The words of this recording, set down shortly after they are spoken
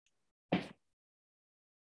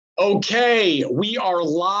Okay, we are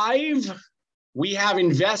live. We have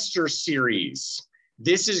Investor Series.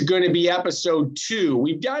 This is going to be episode 2.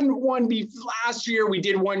 We've done one last year. We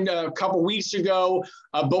did one a couple weeks ago,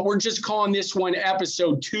 but we're just calling this one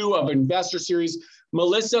episode 2 of Investor Series.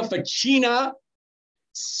 Melissa Ficina,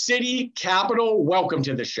 Citi Capital, welcome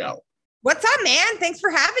to the show. What's up, man? Thanks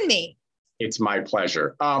for having me. It's my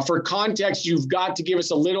pleasure. For context, you've got to give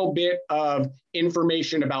us a little bit of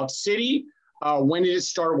information about Citi. When did it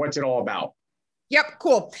start? What's it all about? Yep,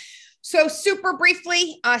 cool. So super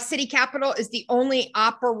briefly, Citi Capital is the only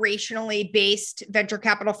operationally based venture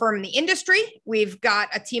capital firm in the industry. We've got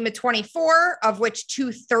a team of 24, of which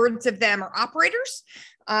 2/3 of them are operators.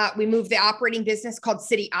 We moved the operating business called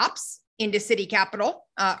Citi Ops into Citi Capital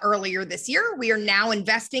earlier this year. We are now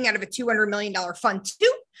investing out of a $200 million fund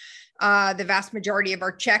too. The vast majority of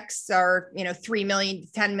our checks are, $3 million to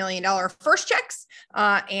 $10 million first checks.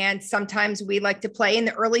 And sometimes we like to play in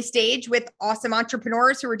the early stage with awesome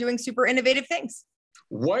entrepreneurs who are doing super innovative things.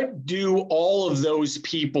 What do all of those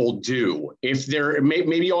people do? If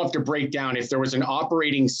maybe you'll have to break down if there was an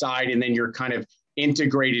operating side and then you're kind of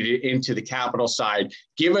integrated it into the capital side.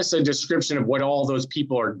 Give us a description of what all those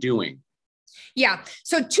people are doing. Yeah.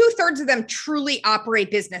 So 2/3 of them truly operate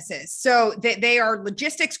businesses. So they are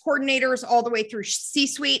logistics coordinators all the way through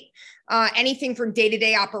C-suite, anything from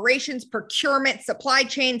day-to-day operations, procurement, supply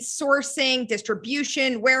chain, sourcing,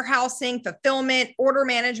 distribution, warehousing, fulfillment, order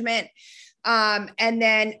management, and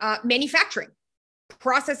then manufacturing,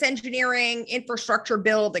 process engineering, infrastructure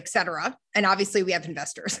build, et cetera. And obviously we have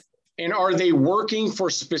investors. And are they working for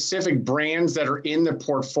specific brands that are in the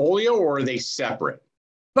portfolio, or are they separate?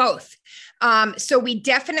 Both. So we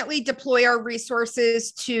definitely deploy our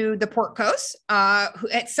resources to the portcos,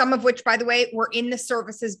 some of which, by the way, were in the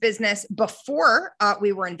services business before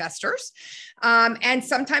we were investors. And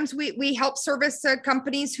sometimes we help service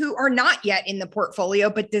companies who are not yet in the portfolio,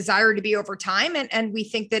 but desire to be over time. And we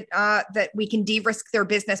think that that we can de-risk their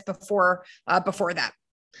business before that.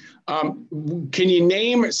 Can you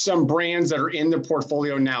name some brands that are in the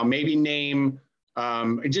portfolio now? Maybe name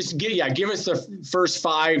give us the first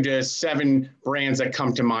 5 to 7 brands that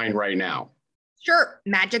come to mind right now. Sure.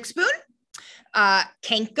 Magic Spoon,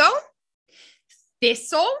 Kenko,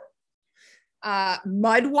 Thistle,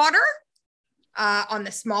 Mudwater. On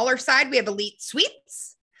the smaller side, we have Elite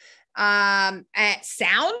Sweets, Sound.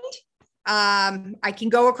 I can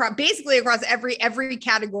go across every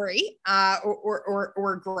category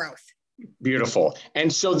or growth. Beautiful.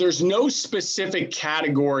 And so there's no specific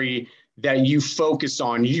category that you focus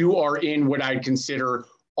on. You are in what I'd consider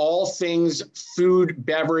all things food,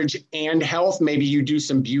 beverage, and health. Maybe you do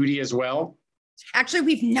some beauty as well. Actually,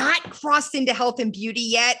 we've not crossed into health and beauty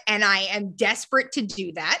yet, and I am desperate to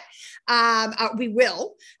do that. We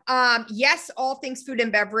will. Yes, all things food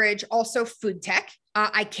and beverage, also food tech.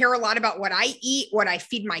 I care a lot about what I eat, what I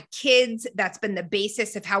feed my kids. That's been the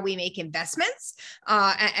basis of how we make investments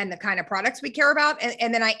and the kind of products we care about.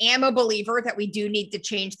 And then I am a believer that we do need to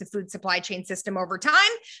change the food supply chain system over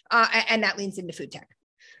time. And that leans into food tech.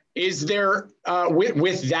 Is there,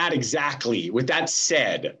 with that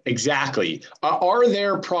said, are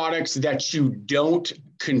there products that you don't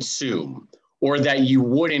consume or that you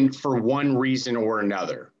wouldn't for one reason or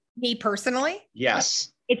another? Me personally? Yes.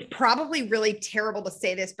 It's probably really terrible to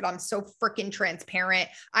say this, but I'm so freaking transparent.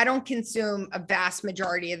 I don't consume a vast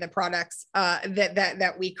majority of the products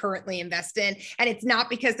that we currently invest in. And it's not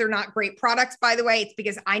because they're not great products, by the way. It's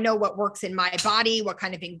because I know what works in my body, what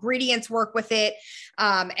kind of ingredients work with it.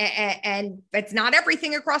 And it's not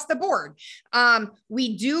everything across the board.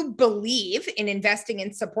 We do believe in investing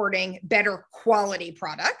in supporting better quality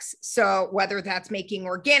products. So whether that's making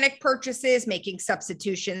organic purchases, making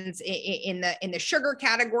substitutions in the sugar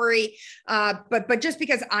category, but just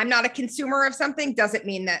because I'm not a consumer of something doesn't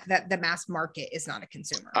mean that the mass market is not a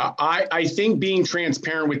consumer. I think being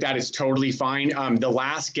transparent with that is totally fine. The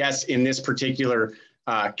last guest in this particular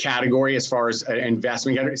category, as far as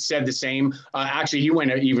investment, said the same. Actually, he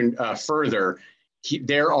went even further.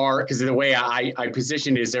 Because of the way I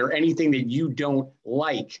positioned it, is there anything that you don't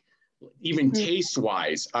like, even taste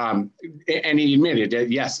wise? And he admitted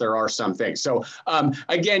that, yes, there are some things. So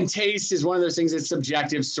again, taste is one of those things that's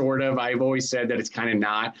subjective, sort of. I've always said that it's kind of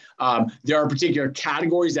not. There are particular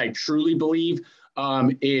categories I truly believe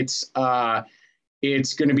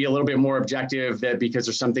it's going to be a little bit more objective, because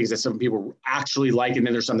there's some things that some people actually like, and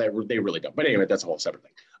then there's some that they really don't. But anyway, that's a whole separate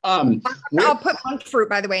thing. I'll put monk fruit,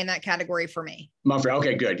 by the way, in that category for me. Monk fruit.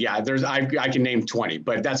 Okay, good. Yeah, I can name 20,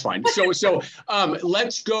 but that's fine. So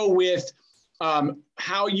let's go with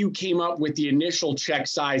how you came up with the initial check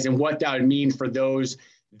size and what that would mean for those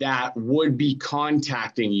that would be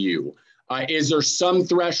contacting you? Is there some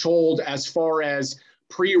threshold as far as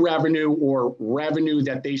pre-revenue or revenue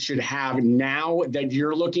that they should have now that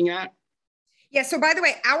you're looking at? Yeah. So by the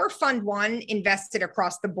way, our fund one invested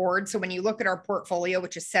across the board. So when you look at our portfolio,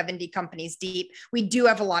 which is 70 companies deep, we do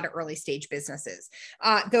have a lot of early stage businesses.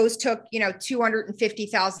 Those took,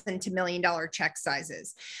 $250,000 to $1 million check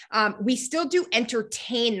sizes. We still do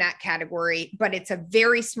entertain that category, but it's a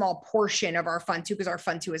very small portion of our fund two because our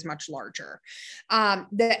fund two is much larger. And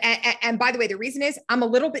by the way, the reason is I'm a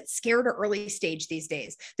little bit scared of early stage these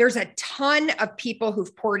days. There's a ton of people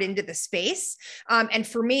who've poured into the space. And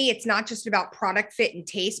for me, it's not just about product fit and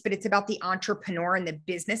taste, but it's about the entrepreneur and the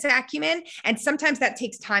business acumen. And sometimes that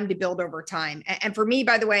takes time to build over time. And for me,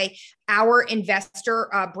 by the way, our investor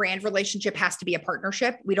brand relationship has to be a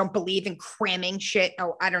partnership. We don't believe in cramming shit.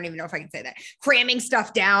 Oh, I don't even know if I can say that. Cramming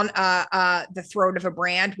stuff down the throat of a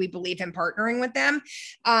brand. We believe in partnering with them.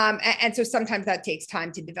 And so sometimes that takes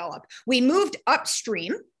time to develop. We moved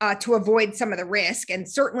upstream to avoid some of the risk and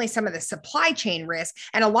certainly some of the supply chain risk.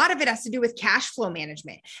 And a lot of it has to do with cash flow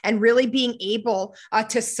management and really being able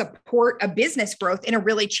to support a business growth in a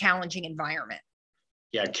really challenging environment.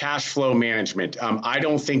 Yeah, cash flow management. I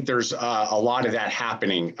don't think there's a lot of that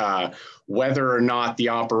happening. Whether or not the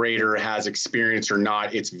operator has experience or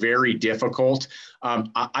not, it's very difficult.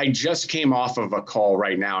 I just came off of a call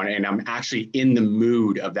right now, and I'm actually in the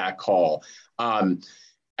mood of that call. And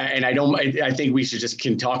I think we should just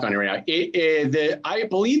can talk on it right now. I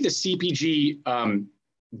believe the CPG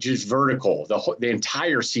just vertical, the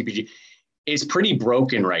entire CPG is pretty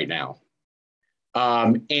broken right now.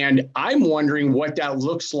 And I'm wondering what that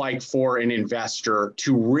looks like for an investor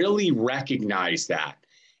to really recognize that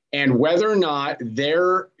and whether or not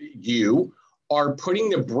you are putting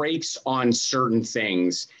the brakes on certain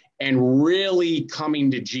things and really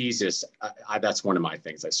coming to Jesus. That's one of my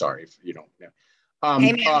things. I'm sorry if you don't know.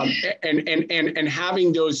 And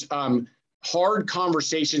having those hard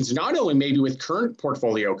conversations, not only maybe with current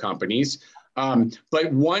portfolio companies,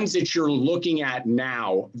 but ones that you're looking at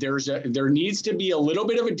now. There needs to be a little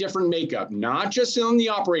bit of a different makeup, not just on the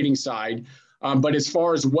operating side, but as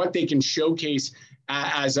far as what they can showcase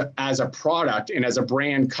as a product and as a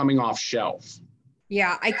brand coming off shelf.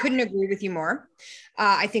 Yeah, I couldn't agree with you more.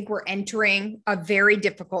 I think we're entering a very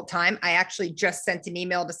difficult time. I actually just sent an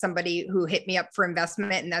email to somebody who hit me up for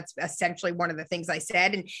investment, and that's essentially one of the things I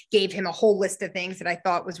said, and gave him a whole list of things that I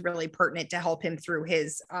thought was really pertinent to help him through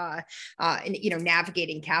his,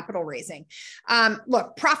 navigating capital raising.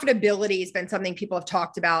 Look, profitability has been something people have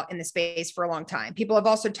talked about in the space for a long time. People have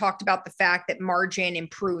also talked about the fact that margin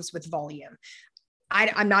improves with volume.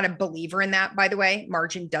 I'm not a believer in that, by the way.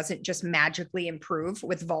 Margin doesn't just magically improve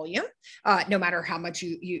with volume, no matter how much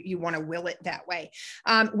you want to will it that way.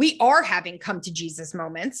 We are having come to Jesus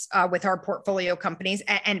moments with our portfolio companies.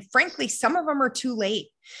 And frankly, some of them are too late.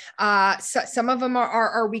 So some of them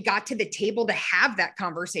are we got to the table to have that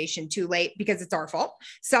conversation too late because it's our fault.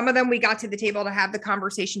 Some of them we got to the table to have the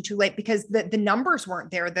conversation too late because the numbers weren't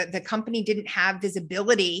there. The company didn't have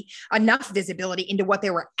enough visibility into what they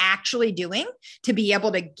were actually doing to be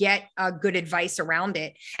able to get good advice around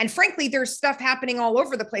it. And frankly, there's stuff happening all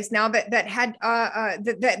over the place now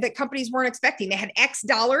that companies weren't expecting. They had X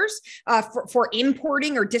dollars for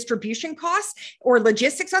importing or distribution costs or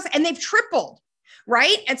logistics costs, and they've tripled.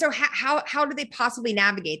 Right. And so how do they possibly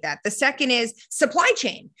navigate that? The second is supply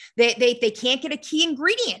chain. They can't get a key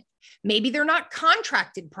ingredient. Maybe they're not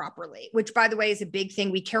contracted properly, which, by the way, is a big thing.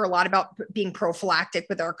 We care a lot about being prophylactic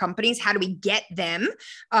with our companies. How do we get them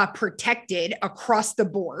protected across the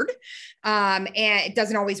board? And it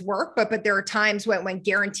doesn't always work, but there are times when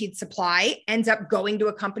guaranteed supply ends up going to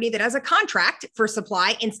a company that has a contract for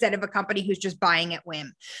supply instead of a company who's just buying at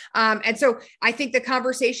whim. And so I think the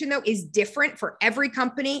conversation, though, is different for every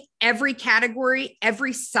company, every category,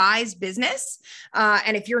 every size business.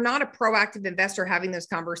 And if you're not a proactive investor having those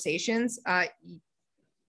conversations,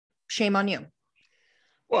 shame on you.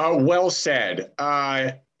 Well said.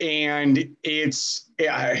 And it's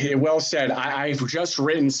well said. I've just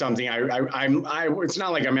written something. It's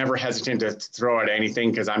not like I'm ever hesitant to throw out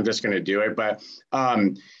anything because I'm just going to do it. But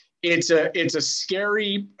it's a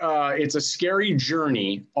scary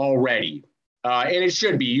journey already. And it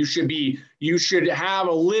should be. You should have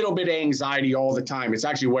a little bit of anxiety all the time. It's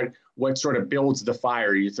actually what sort of builds the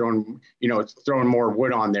fire. You're throwing more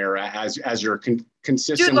wood on there as you're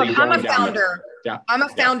consistently. Dude, look, I'm a founder. Yeah. I'm a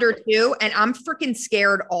founder too, and I'm freaking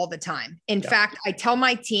scared all the time. In fact, I tell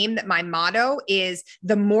my team that my motto is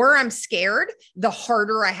the more I'm scared, the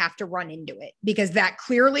harder I have to run into it, because that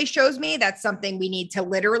clearly shows me that's something we need to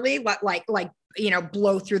literally like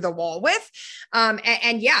blow through the wall with.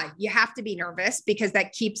 And yeah, you have to be nervous because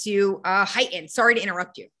that keeps you heightened. Sorry to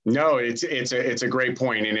interrupt you. No, it's a great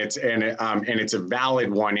point, and it's a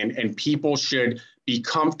valid one, and people should be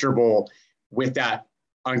comfortable with that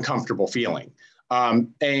uncomfortable feeling.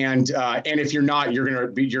 And if you're not, you're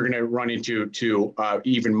gonna run into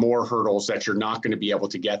even more hurdles that you're not going to be able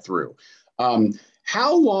to get through.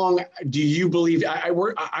 How long do you believe?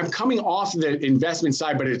 I'm coming off the investment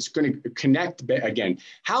side, but it's going to connect again.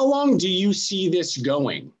 How long do you see this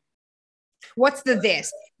going? What's the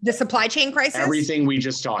supply chain crisis? Everything we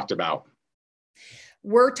just talked about.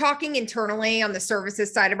 We're talking internally on the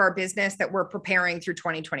services side of our business that we're preparing through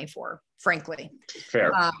 2024, frankly.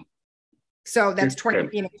 Fair. So that's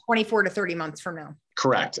 24 to 30 months from now.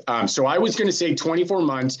 Correct. So I was going to say 24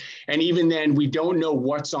 months. And even then, we don't know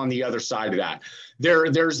what's on the other side of that.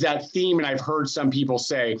 There's that theme. And I've heard some people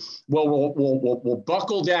say, well, we'll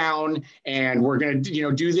buckle down and we're going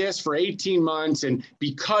to do this for 18 months. And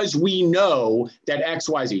because we know that X,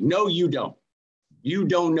 Y, Z. No, you don't. You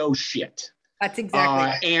don't know shit. That's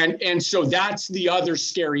exactly and so that's the other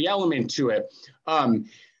scary element to it.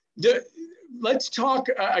 Let's talk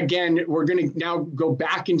again. We're going to now go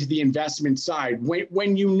back into the investment side.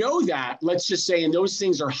 When you know that, let's just say, and those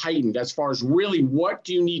things are heightened as far as really what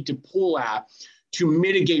do you need to pull at to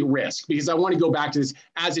mitigate risk? Because I want to go back to this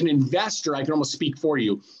as an investor. I can almost speak for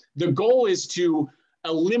you. The goal is to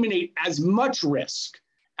eliminate as much risk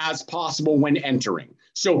as possible when entering.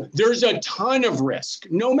 So there's a ton of risk,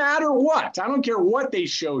 no matter what. I don't care what they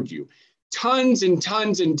showed you. Tons and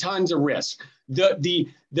tons and tons of risk. The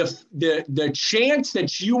chance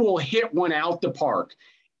that you will hit one out the park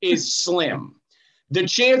is slim. The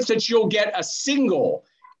chance that you'll get a single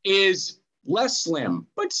is less slim,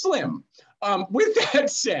 but slim. With that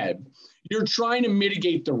said, you're trying to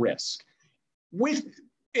mitigate the risk.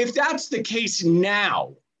 If that's the case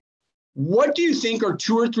now, what do you think are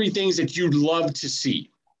 2 or 3 things that you'd love to see?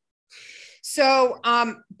 So,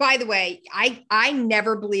 by the way, I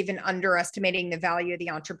never believe in underestimating the value of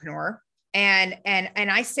the entrepreneur. And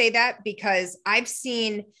I say that because I've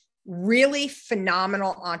seen really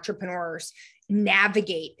phenomenal entrepreneurs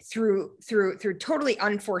navigate through totally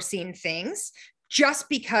unforeseen things just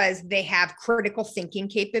because they have critical thinking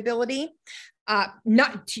capability.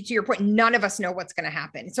 Not to your point, none of us know what's going to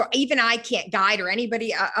happen. So even I can't guide, or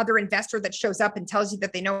anybody, other investor that shows up and tells you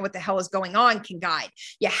that they know what the hell is going on can guide.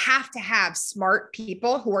 You have to have smart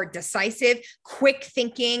people who are decisive, quick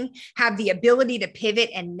thinking, have the ability to pivot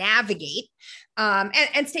and navigate,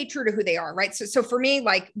 and stay true to who they are. Right. So for me,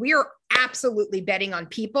 like, we are absolutely betting on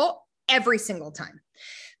people every single time.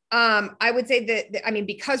 I would say that,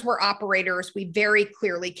 because we're operators, we very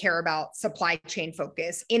clearly care about supply chain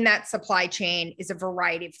focus. In that supply chain is a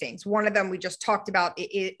variety of things. One of them we just talked about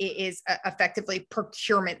is effectively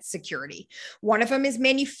procurement security. One of them is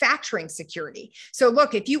manufacturing security. So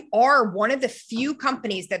look, if you are one of the few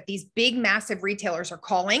companies that these big, massive retailers are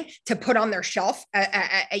calling to put on their shelf,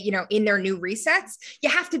 in their new resets, you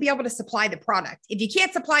have to be able to supply the product. If you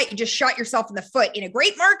can't supply it, you just shot yourself in the foot in a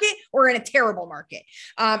great market or in a terrible market.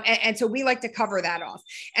 And so we like to cover that off.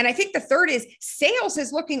 And I think the third is sales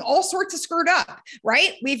is looking all sorts of screwed up,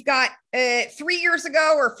 right? We've got 3 years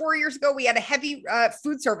ago or 4 years ago, we had a heavy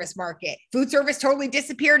food service market. Food service totally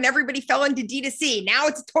disappeared and everybody fell into D2C. Now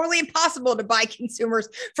it's totally impossible to buy consumers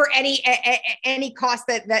for any cost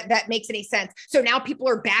that makes any sense. So now people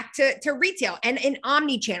are back to retail and an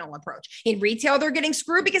omni-channel approach. In retail, they're getting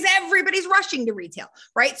screwed because everybody's rushing to retail,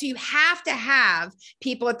 right? So you have to have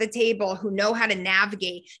people at the table who know how to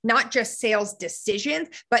navigate not just sales decisions,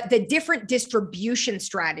 but the different distribution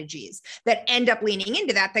strategies that end up leaning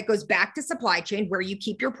into that goes back to supply chain, where you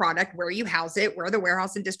keep your product, where you house it, where the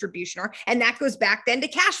warehouse and distribution are. And that goes back then to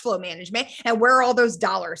cash flow management and where all those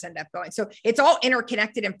dollars end up going. So it's all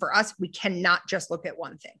interconnected. And for us, we cannot just look at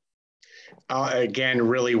one thing. Again,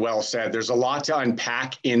 really well said. There's a lot to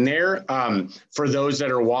unpack in there. For those that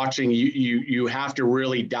are watching, you have to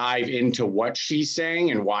really dive into what she's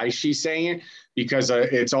saying and why she's saying it, because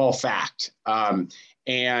it's all fact. I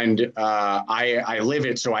live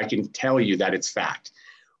it, so I can tell you that it's fact.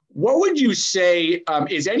 What would you say,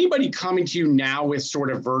 is anybody coming to you now with sort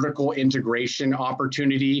of vertical integration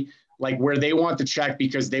opportunity, like where they want the check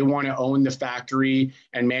because they want to own the factory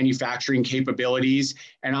and manufacturing capabilities?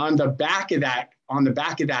 And on the back of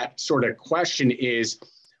that sort of question is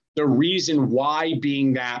the reason why,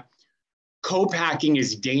 being that co-packing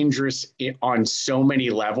is dangerous on so many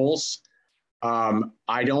levels.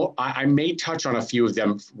 I may touch on a few of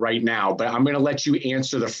them right now, but I'm going to let you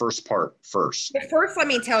answer the first part first. But first, let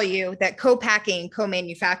me tell you that co-packing and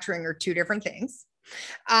co-manufacturing are two different things.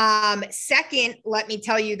 Second, let me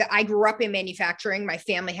tell you that I grew up in manufacturing. My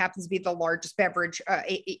family happens to be the largest beverage,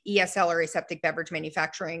 ESL or aseptic beverage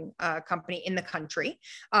manufacturing company in the country.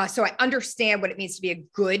 So I understand what it means to be a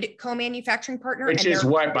good co-manufacturing partner. Which is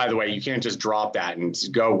what, by the way, you can't just drop that and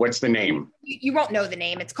go, what's the name? You won't know the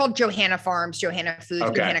name. It's called Johanna Farms, Johanna Foods,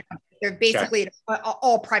 okay. Johanna Company. They're basically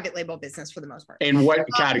all private label business for the most part. In what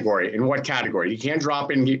category? In what category? You can't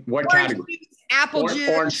drop in what category? Juice, apple juice.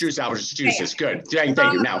 Orange juice, apple juice. Good. Thank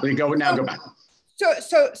you. Now go back.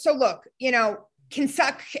 So look,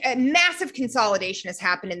 massive consolidation has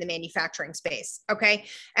happened in the manufacturing space. Okay.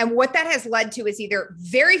 And what that has led to is either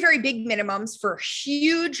very, very big minimums for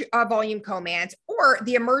huge volume co-mans, or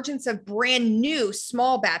the emergence of brand new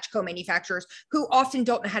small batch co-manufacturers who often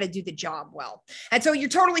don't know how to do the job well. And so you're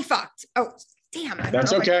totally fucked. Oh, damn.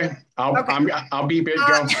 That's okay. I'll beep it.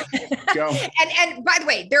 Go. And by the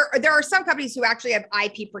way, there are some companies who actually have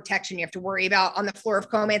IP protection you have to worry about on the floor of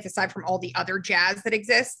co-mans, aside from all the other jazz that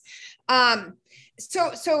exists.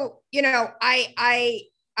 So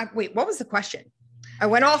wait, what was the question? I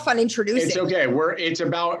went off on introducing. It's okay. It's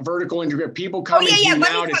about vertical integration. People come to you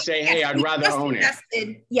now to say, hey, I'd rather own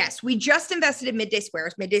it. Yes, we just invested in Midday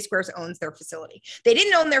Squares. Midday Squares owns their facility. They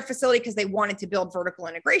didn't own their facility because they wanted to build vertical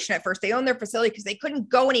integration at first. They owned their facility because they couldn't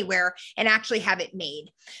go anywhere and actually have it made.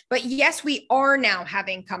 But yes, we are now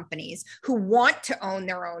having companies who want to own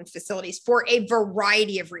their own facilities for a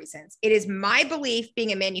variety of reasons. It is my belief,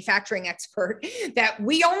 being a manufacturing expert, that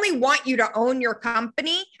we only want you to own your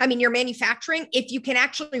your manufacturing, if you can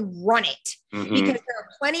actually run it. Mm-hmm. Because there are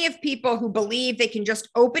plenty of people who believe they can just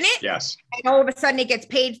open it. Yes. And all of a sudden it gets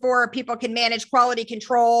paid for. People can manage quality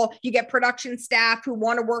control. You get production staff who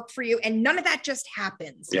want to work for you. And none of that just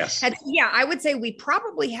happens. Yes. And yeah, I would say we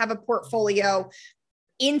probably have a portfolio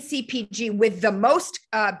in CPG with the most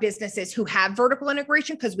businesses who have vertical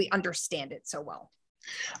integration because we understand it so well.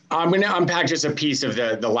 I'm going to unpack just a piece of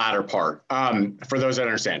the latter part for those that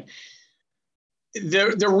understand.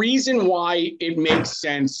 The reason why it makes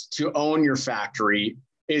sense to own your factory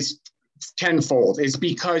is tenfold. Is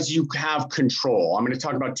because you have control. I'm going to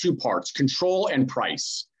talk about two parts: control and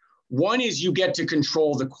price. One is you get to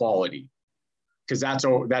control the quality, because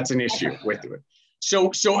that's an issue with it.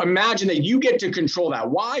 So imagine that you get to control that.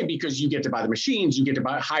 Why? Because you get to buy the machines, you get to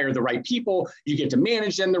hire the right people, you get to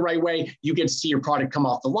manage them the right way, you get to see your product come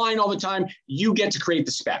off the line all the time, you get to create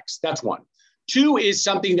the specs. That's one. Two is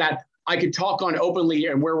something that I could talk on openly,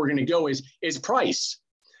 and where we're going to go is price.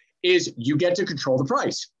 Is you get to control the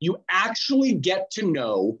price. You actually get to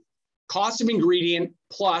know cost of ingredient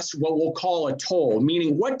plus what we'll call a toll,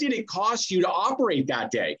 meaning what did it cost you to operate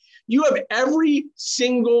that day? You have every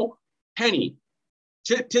single penny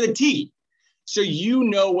to the T. So you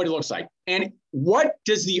know what it looks like. And what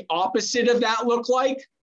does the opposite of that look like?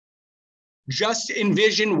 Just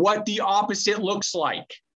envision what the opposite looks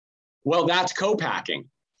like. Well, that's co-packing.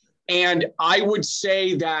 And I would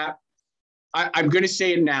say that, I'm going to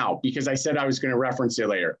say it now because I said I was going to reference it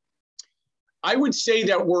later. I would say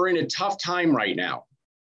that we're in a tough time right now.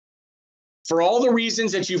 For all the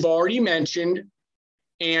reasons that you've already mentioned,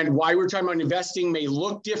 and why we're talking about investing may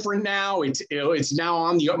look different now. It's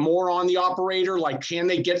now more on the operator. Like, can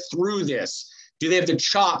they get through this? Do they have the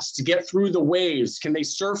chops to get through the waves? Can they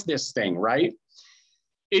surf this thing, right?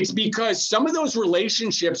 It's because some of those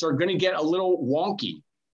relationships are going to get a little wonky.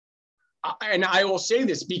 And I will say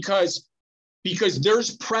this because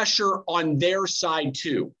there's pressure on their side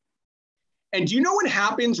too. And do you know what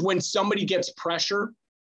happens when somebody gets pressure?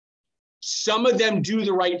 Some of them do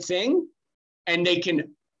the right thing and they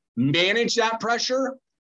can manage that pressure,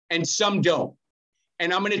 and some don't.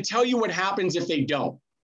 And I'm going to tell you what happens if they don't.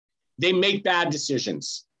 They make bad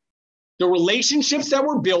decisions. The relationships that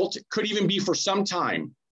were built, could even be for some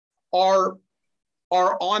time, are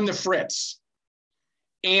on the fritz.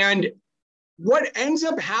 And what ends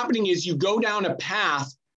up happening is you go down a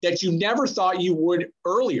path that you never thought you would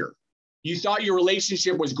earlier. You thought your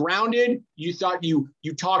relationship was grounded. You thought you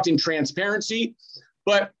talked in transparency,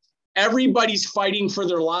 but everybody's fighting for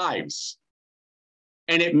their lives.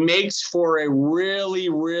 And it makes for a really,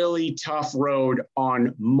 really tough road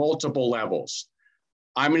on multiple levels.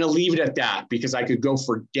 I'm going to leave it at that because I could go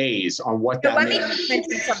for days on what that means. Let me just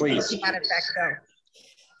mention something to that effect, though.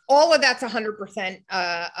 All of that's 100%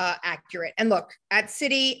 accurate. And look, at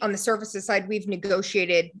Citi, on the services side, we've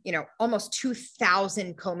negotiated, almost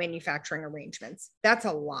 2,000 co-manufacturing arrangements. That's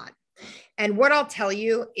a lot. And what I'll tell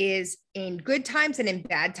you is, in good times and in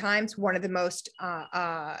bad times, one of the most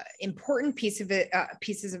important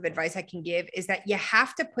pieces of advice I can give is that you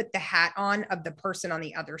have to put the hat on of the person on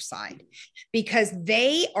the other side, because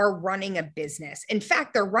they are running a business. In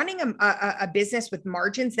fact, they're running a business with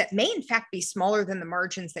margins that may in fact be smaller than the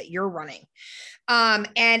margins that you're running.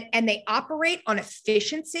 And they operate on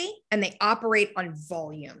efficiency and they operate on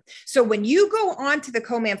volume. So when you go onto the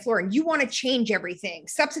co-man floor and you want to change everything,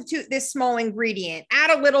 substitute this small ingredient, add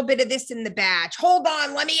a little bit of this in the batch, hold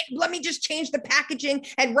on, let me just change the packaging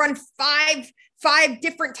and run five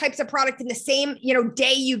different types of product in the same,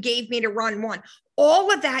 day you gave me to run one.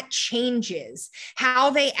 All of that changes how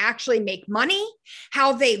they actually make money,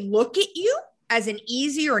 how they look at you as an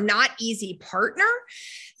easy or not easy partner,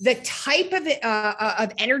 the type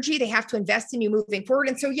of energy they have to invest in you moving forward.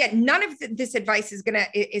 And so, none of this advice is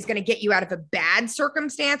gonna get you out of a bad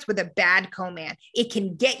circumstance with a bad co-man. It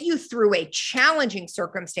can get you through a challenging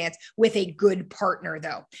circumstance with a good partner,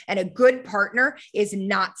 though. And a good partner is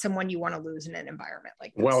not someone you want to lose in an environment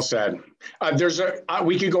like this. Well said.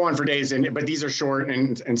 We could go on for days, but these are short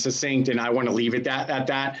and succinct, and I want to leave it at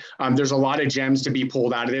that. There's a lot of gems to be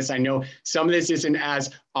pulled out of this. I know some of this isn't as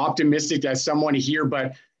optimistic as someone here,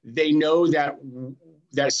 but they know that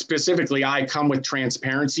specifically I come with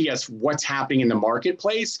transparency as what's happening in the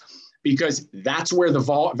marketplace, because that's where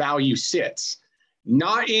the value sits,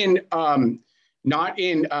 not in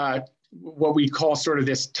what we call sort of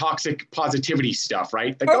this toxic positivity stuff,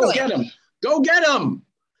 right? Like, totally. Go get them.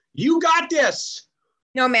 You got this.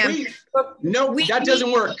 No, ma'am. That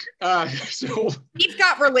doesn't work. So we've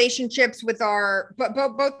got relationships with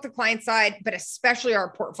both the client side, but especially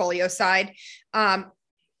our portfolio side.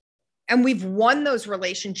 And we've won those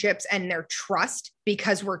relationships and their trust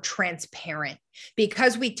because we're transparent,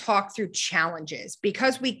 because we talk through challenges,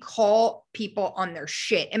 because we call people on their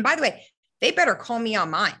shit. And by the way, they better call me on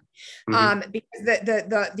mine. Because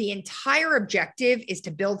the entire objective is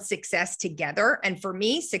to build success together. And for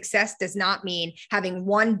me, success does not mean having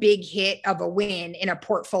one big hit of a win in a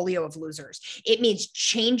portfolio of losers. It means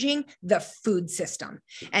changing the food system.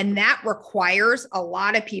 And that requires a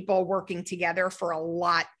lot of people working together for a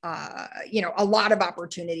lot of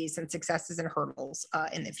opportunities and successes and hurdles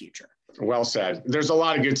in the future. Well said. There's a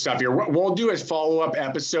lot of good stuff here. We'll do a follow-up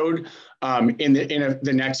episode in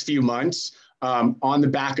the next few months on the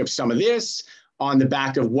back of some of this, on the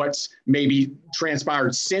back of what's maybe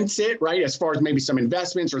transpired since it, right? As far as maybe some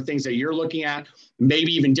investments or things that you're looking at,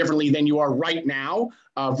 maybe even differently than you are right now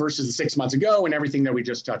versus 6 months ago, and everything that we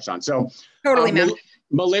just touched on. So totally, man.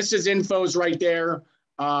 Melissa's info's right there,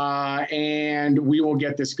 and we will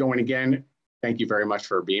get this going again. Thank you very much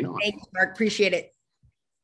for being on. Thank you, Mark. Appreciate it.